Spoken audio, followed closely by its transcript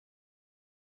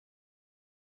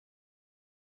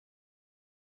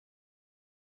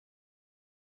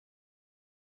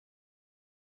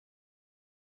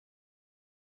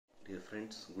Dear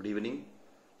friends, good evening.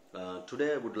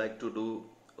 Today I would like to do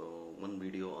one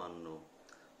video on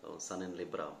Sun in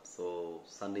Libra. So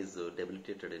Sun is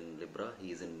debilitated in Libra.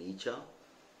 He is in Nicha.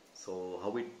 So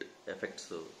how it affects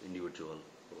the individual,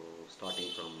 starting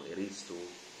from Aries to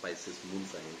Pisces moon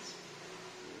signs,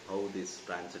 how this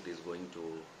transit is going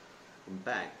to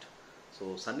impact.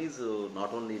 So Sun is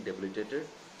not only debilitated,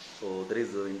 so there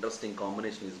is interesting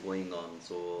combination is going on.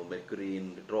 So Mercury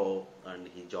in retro and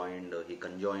he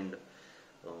conjoined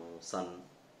Sun.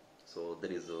 So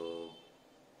there is a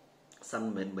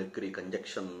Sun Mercury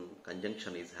conjunction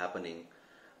is happening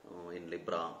in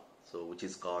Libra. So which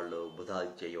is called Buddha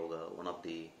Yoga, one of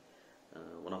the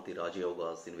Raja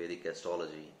Yogas in Vedic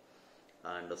astrology.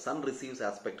 And the Sun receives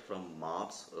aspect from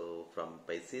Mars from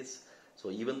Pisces. So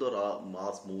even though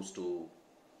Mars moves to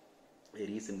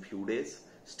Aries in few days,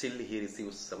 still he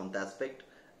receives seventh aspect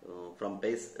from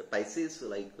Pisces.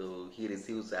 He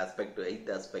receives eighth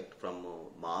aspect from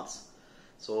Mars.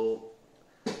 So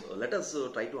let us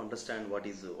try to understand what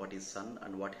is Sun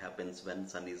and what happens when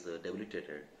Sun is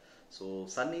debilitated. So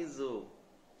Sun is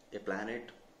a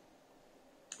planet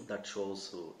that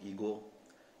shows ego,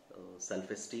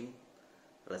 self-esteem,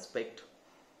 respect,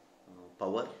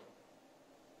 power,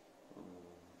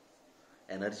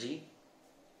 energy.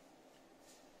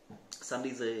 Sun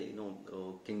is a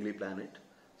kingly planet.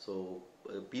 So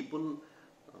people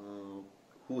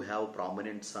who have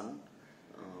prominent Sun,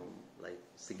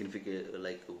 significant,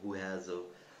 who has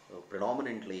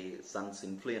predominantly Sun's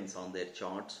influence on their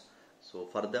charts. So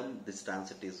for them, this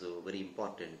transit is very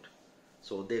important.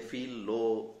 So they feel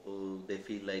low. They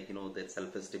feel like their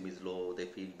self-esteem is low. They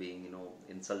feel being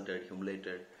insulted,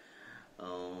 humiliated.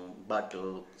 But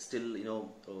still,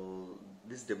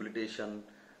 this debilitation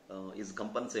is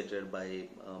compensated by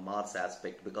Mars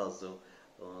aspect, because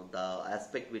the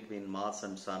aspect between Mars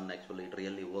and Sun actually it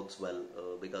really works well,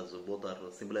 because both are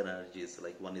similar energies.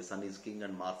 Like one is Sun is king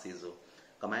and Mars is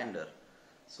commander.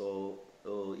 So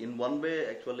in one way,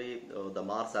 actually, the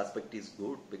Mars aspect is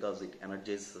good because it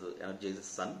energizes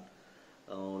Sun.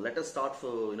 Let us start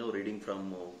for reading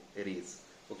from Aries.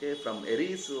 Okay, from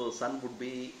Aries, Sun would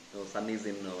be Sun is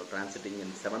in transiting in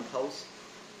seventh house,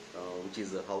 which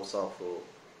is a house of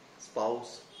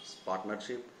spouse,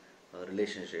 partnership,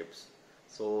 relationships.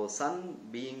 So Sun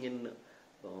being in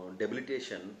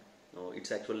debilitation,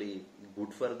 it's actually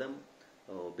good for them,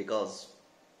 because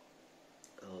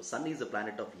Sun is a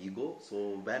planet of ego.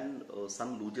 So when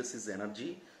Sun loses his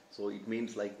energy, so it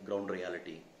means like ground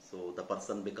reality. So the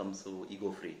person becomes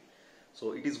ego free.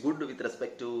 So it is good with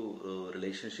respect to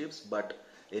relationships, but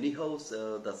anyhow,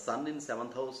 the Sun in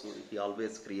seventh house, he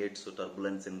always creates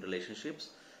turbulence in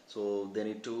relationships. So they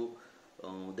need to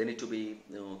be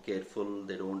careful.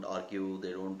 They don't argue.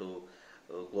 They don't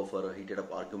go for heated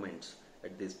up arguments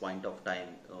at this point of time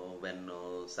when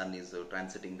Sun is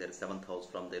transiting their seventh house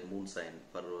from their moon sign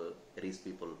for Aries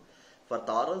people. For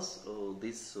Taurus,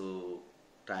 this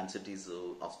transit is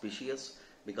auspicious,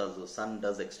 because the Sun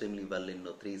does extremely well in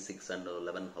 3, 6 and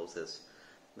 11 houses.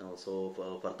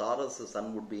 So for Taurus, the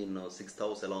Sun would be in 6th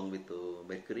house along with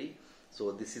Mercury.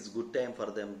 So this is good time for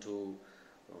them to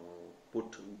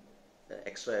put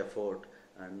extra effort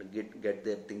and get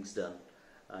their things done,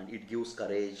 and it gives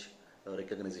courage,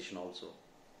 recognition also,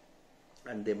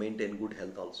 and they maintain good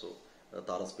health also,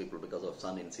 Taurus people, because of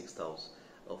Sun in 6th house.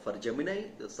 For Gemini,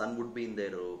 the Sun would be in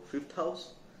their 5th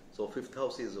house. So 5th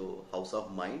house is a house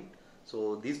of mind.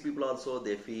 So these people also,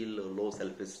 they feel low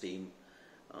self-esteem,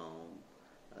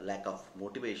 lack of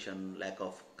motivation, lack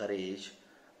of courage.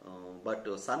 But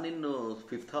Sun in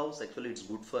 5th house, actually it's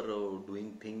good for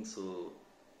doing things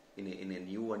in a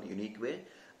new and unique way,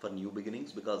 for new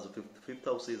beginnings, because fifth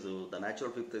house is the natural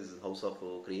fifth is house of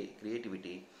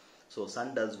creativity. So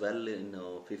Sun does well in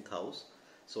 5th house.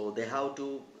 So they have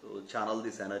to channel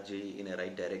this energy in a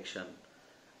right direction,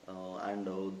 and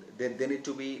they need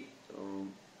to be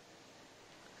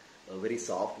very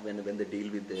soft when they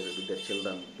deal with their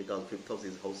children, because 5th house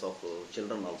is house of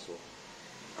children also.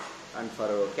 And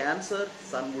for Cancer,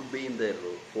 Sun would be in their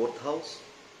 4th house.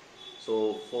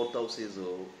 So 4th house is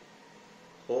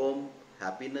home,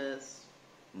 happiness,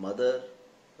 mother,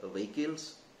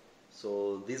 vehicles.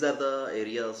 So these are the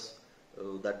areas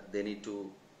that they need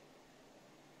to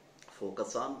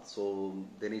focus on. So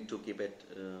they need to keep it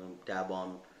tab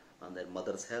on their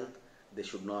mother's health. They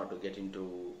should not get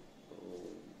into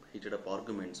heated up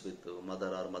arguments with mother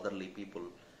or motherly people.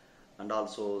 And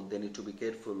also they need to be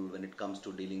careful when it comes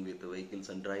to dealing with vehicles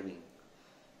and driving.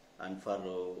 And for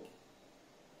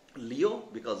Leo,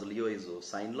 because Leo is a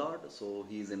sign lord, so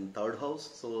he is in 3rd house.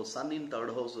 So Sun in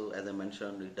 3rd house, as I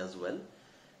mentioned, it does well.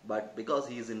 But because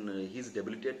he is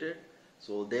debilitated,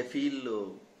 So they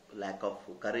feel lack of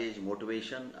courage,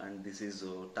 motivation, and this is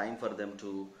time for them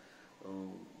to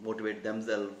motivate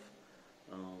themselves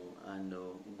and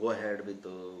go ahead with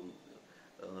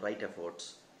right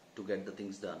efforts to get the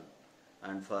things done.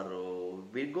 And for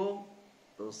Virgo,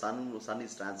 sun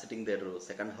is transiting their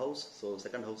second house. So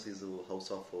second house is a house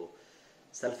of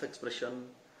self-expression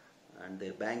and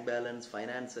their bank balance,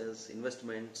 finances,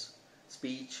 investments,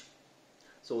 speech.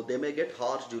 So they may get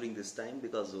harsh during this time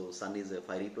because sun is a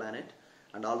fiery planet,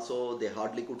 and also they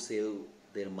hardly could save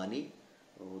their money.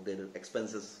 Their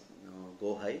expenses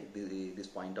go high this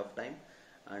point of time,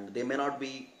 and they may not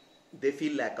be. They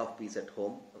feel lack of peace at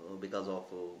home because of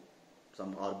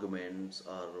some arguments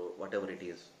or whatever it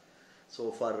is.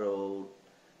 So for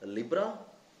Libra,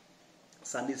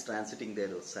 sun is transiting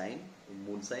their sign,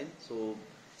 moon sign. So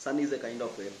sun is a kind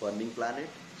of a burning planet,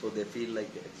 so they feel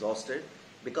like exhausted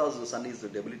because the sun is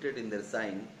debilitated in their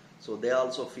sign. So they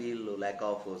also feel lack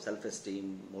of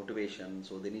self-esteem, motivation,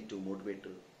 so they need to motivate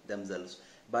themselves.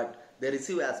 But they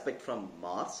receive aspect from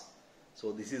Mars,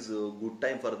 so this is a good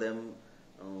time for them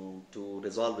to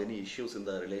resolve any issues in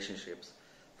the relationships.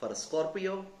 For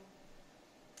Scorpio,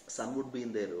 sun would be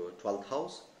in their 12th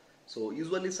house. So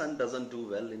usually sun doesn't do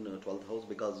well in 12th house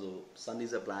because sun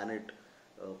is a planet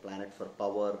for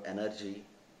power, energy.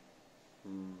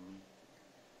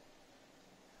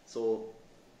 So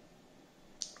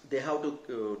they have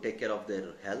to take care of their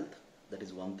health. That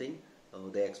is one thing.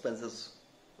 Their expenses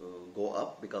go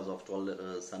up because of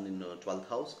sun in 12th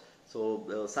house.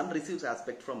 So sun receives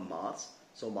aspect from Mars.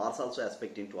 So Mars also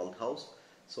aspect in 12th house.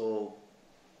 So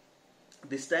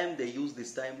this time they use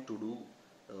this time to do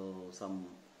some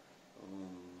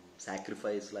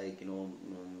sacrifice, like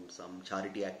some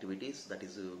charity activities. That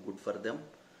is good for them.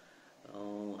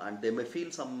 And they may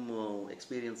feel some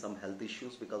experience some health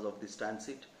issues because of this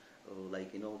transit,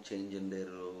 like change in their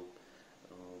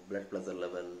blood pressure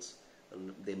levels.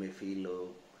 They may feel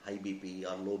high BP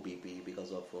or low BP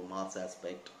because of Mars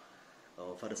aspect.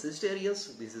 For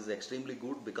Sagittarius, this is extremely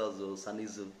good because sun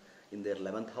is in their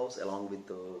 11th house along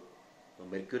with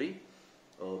Mercury,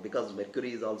 because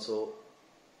Mercury is also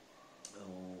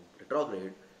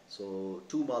retrograde. So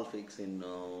two malefics in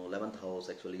 11th house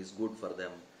actually is good for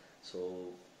them. So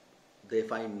they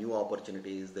find new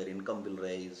opportunities, their income will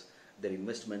rise, their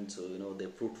investments, they're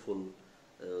fruitful,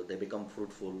 they become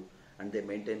fruitful, and they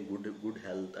maintain good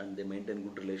health, and they maintain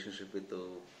good relationship with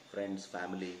friends,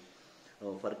 family.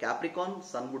 For Capricorn,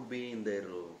 sun would be in their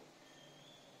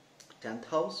 10th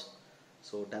house.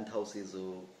 So 10th house is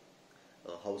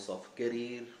a house of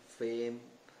career, fame,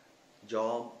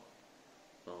 job,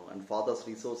 and father's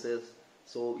resources.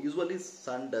 So usually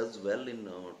sun does well in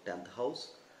 10th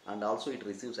house, and also it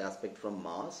receives aspect from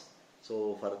Mars.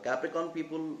 So for Capricorn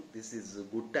people, this is a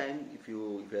good time. If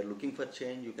you are looking for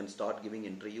change, you can start giving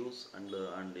interviews and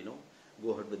go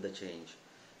ahead with the change.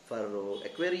 For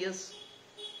Aquarius,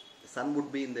 sun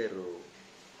would be in their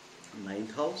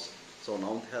 9th house. So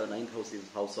 9th house is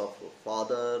house of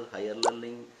father, higher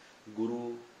learning,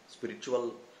 guru,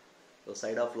 spiritual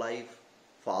side of life,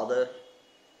 father.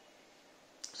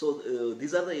 So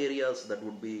these are the areas that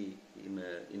would be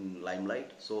in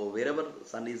limelight. So wherever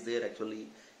sun is there, actually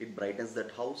it brightens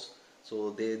that house. So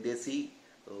they see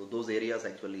those areas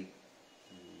actually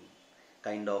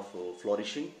kind of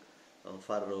flourishing.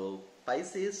 For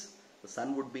Pisces, the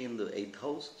sun would be in the 8th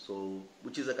house. So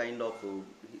which is a kind of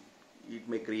it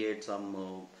may create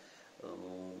some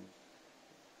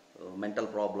mental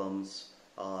problems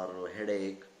or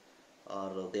headache,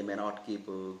 or they may not keep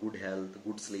good health,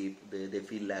 good sleep. They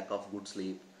feel lack of good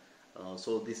sleep.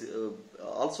 So this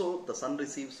also the sun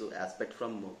receives aspect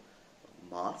from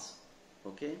Mars.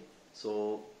 Okay,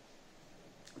 so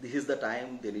this is the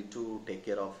time they need to take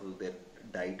care of their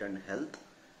diet and health,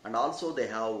 and also they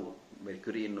have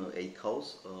Mercury in 8th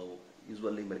house.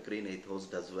 Usually Mercury in 8th house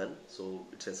does well, so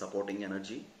it's a supporting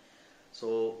energy.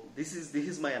 So this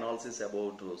is my analysis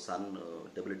about sun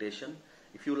debilitation.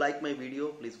 If you like my video,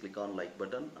 please click on like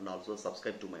button and also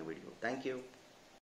subscribe to my video. Thank you.